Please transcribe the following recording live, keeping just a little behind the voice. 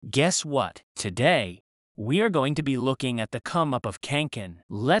Guess what? Today, we are going to be looking at the come up of Kankan.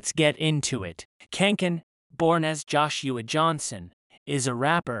 Let's get into it. Kankan, born as Joshua Johnson, is a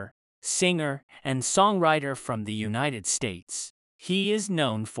rapper, singer, and songwriter from the United States. He is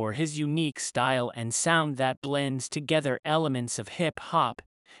known for his unique style and sound that blends together elements of hip-hop,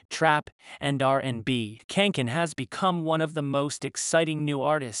 trap, and R&B. Kankan has become one of the most exciting new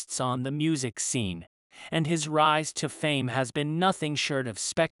artists on the music scene, and his rise to fame has been nothing short of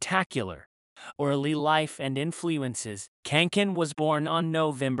spectacular. Early life and influences. Kankan was born on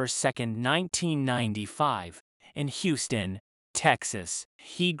November 2, 1995, in Houston, Texas.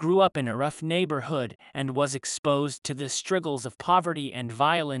 He grew up in a rough neighborhood and was exposed to the struggles of poverty and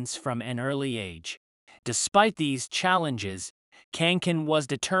violence from an early age. Despite these challenges, Kankan was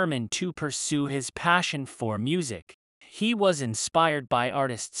determined to pursue his passion for music. He was inspired by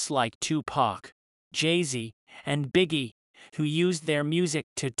artists like Tupac, Jay-Z, and Biggie, who used their music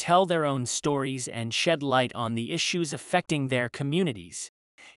to tell their own stories and shed light on the issues affecting their communities.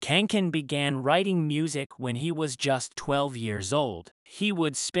 Kankan began writing music when he was just 12 years old. He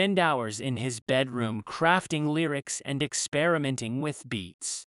would spend hours in his bedroom crafting lyrics and experimenting with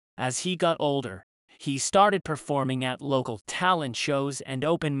beats. As he got older, he started performing at local talent shows and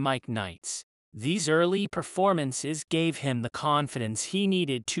open mic nights. These early performances gave him the confidence he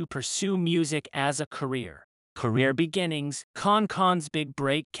needed to pursue music as a career. Career beginnings. Kankan's big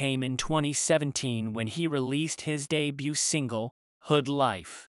break came in 2017 when he released his debut single, Hood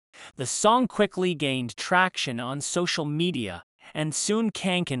Life. The song quickly gained traction on social media, and soon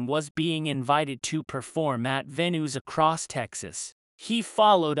Kankan was being invited to perform at venues across Texas. He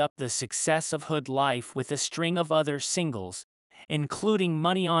followed up the success of Hood Life with a string of other singles, including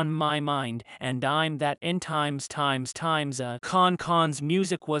Money on My Mind and I'm That in Times. Kankan's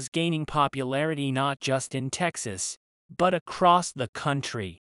music was gaining popularity not just in Texas, but across the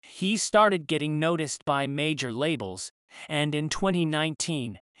country. He started getting noticed by major labels, and in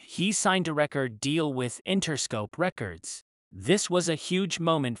 2019, he signed a record deal with Interscope Records. This was a huge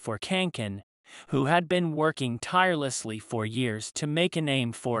moment for Kankan, who had been working tirelessly for years to make a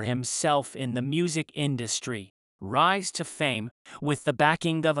name for himself in the music industry. Rise to fame. With the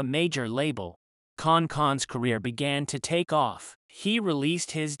backing of a major label, Kankan's career began to take off. He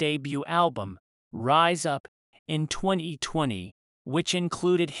released his debut album, Rise Up, in 2020, which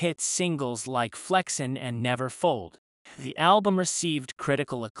included hit singles like Flexin' and Never Fold. The album received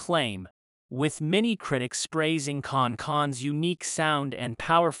critical acclaim, with many critics praising Kankan's unique sound and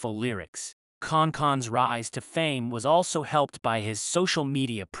powerful lyrics. Kankan's rise to fame was also helped by his social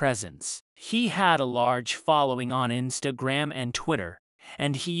media presence. He had a large following on Instagram and Twitter,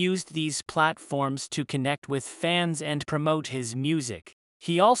 and he used these platforms to connect with fans and promote his music.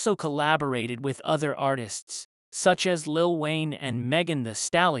 He also collaborated with other artists, such as Lil Wayne and Megan Thee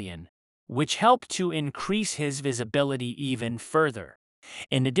Stallion, which helped to increase his visibility even further.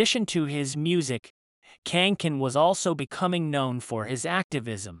 In addition to his music, Kankan was also becoming known for his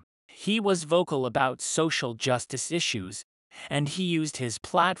activism. He was vocal about social justice issues, and he used his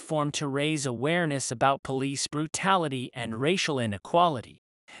platform to raise awareness about police brutality and racial inequality.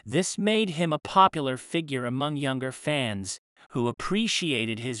 This made him a popular figure among younger fans, who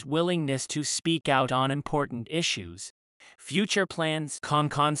appreciated his willingness to speak out on important issues. Future plans.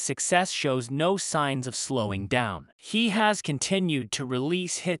 Kankan's success shows no signs of slowing down. He has continued to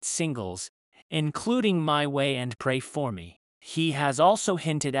release hit singles, including My Way and Pray For Me. He has also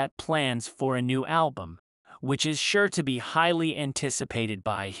hinted at plans for a new album, which is sure to be highly anticipated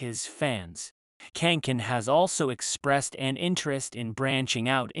by his fans. Kankan has also expressed an interest in branching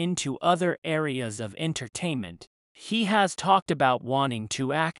out into other areas of entertainment. He has talked about wanting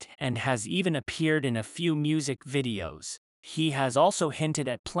to act and has even appeared in a few music videos. He has also hinted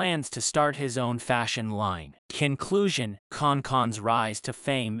at plans to start his own fashion line. Conclusion. Kankan's rise to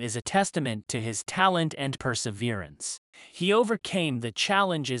fame is a testament to his talent and perseverance. He overcame the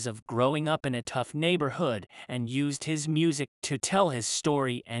challenges of growing up in a tough neighborhood and used his music to tell his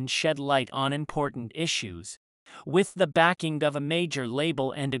story and shed light on important issues. With the backing of a major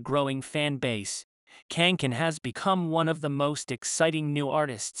label and a growing fan base, Kankan has become one of the most exciting new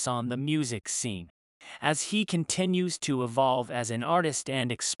artists on the music scene. As he continues to evolve as an artist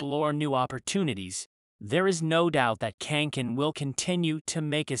and explore new opportunities, there is no doubt that Kankan will continue to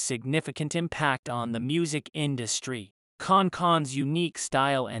make a significant impact on the music industry. Kankan's unique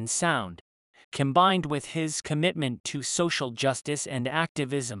style and sound, combined with his commitment to social justice and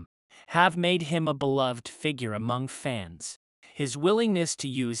activism, have made him a beloved figure among fans. His willingness to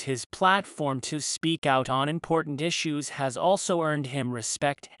use his platform to speak out on important issues has also earned him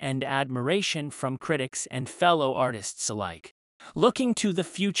respect and admiration from critics and fellow artists alike. Looking to the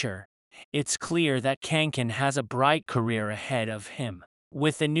future, it's clear that Kankan has a bright career ahead of him.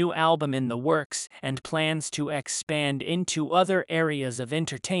 With a new album in the works and plans to expand into other areas of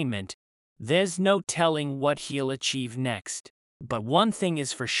entertainment, there's no telling what he'll achieve next. But one thing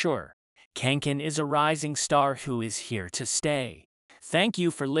is for sure, Kankan is a rising star who is here to stay. Thank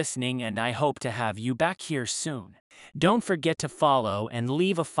you for listening, and I hope to have you back here soon. Don't forget to follow and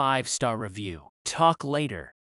leave a 5-star review. Talk later.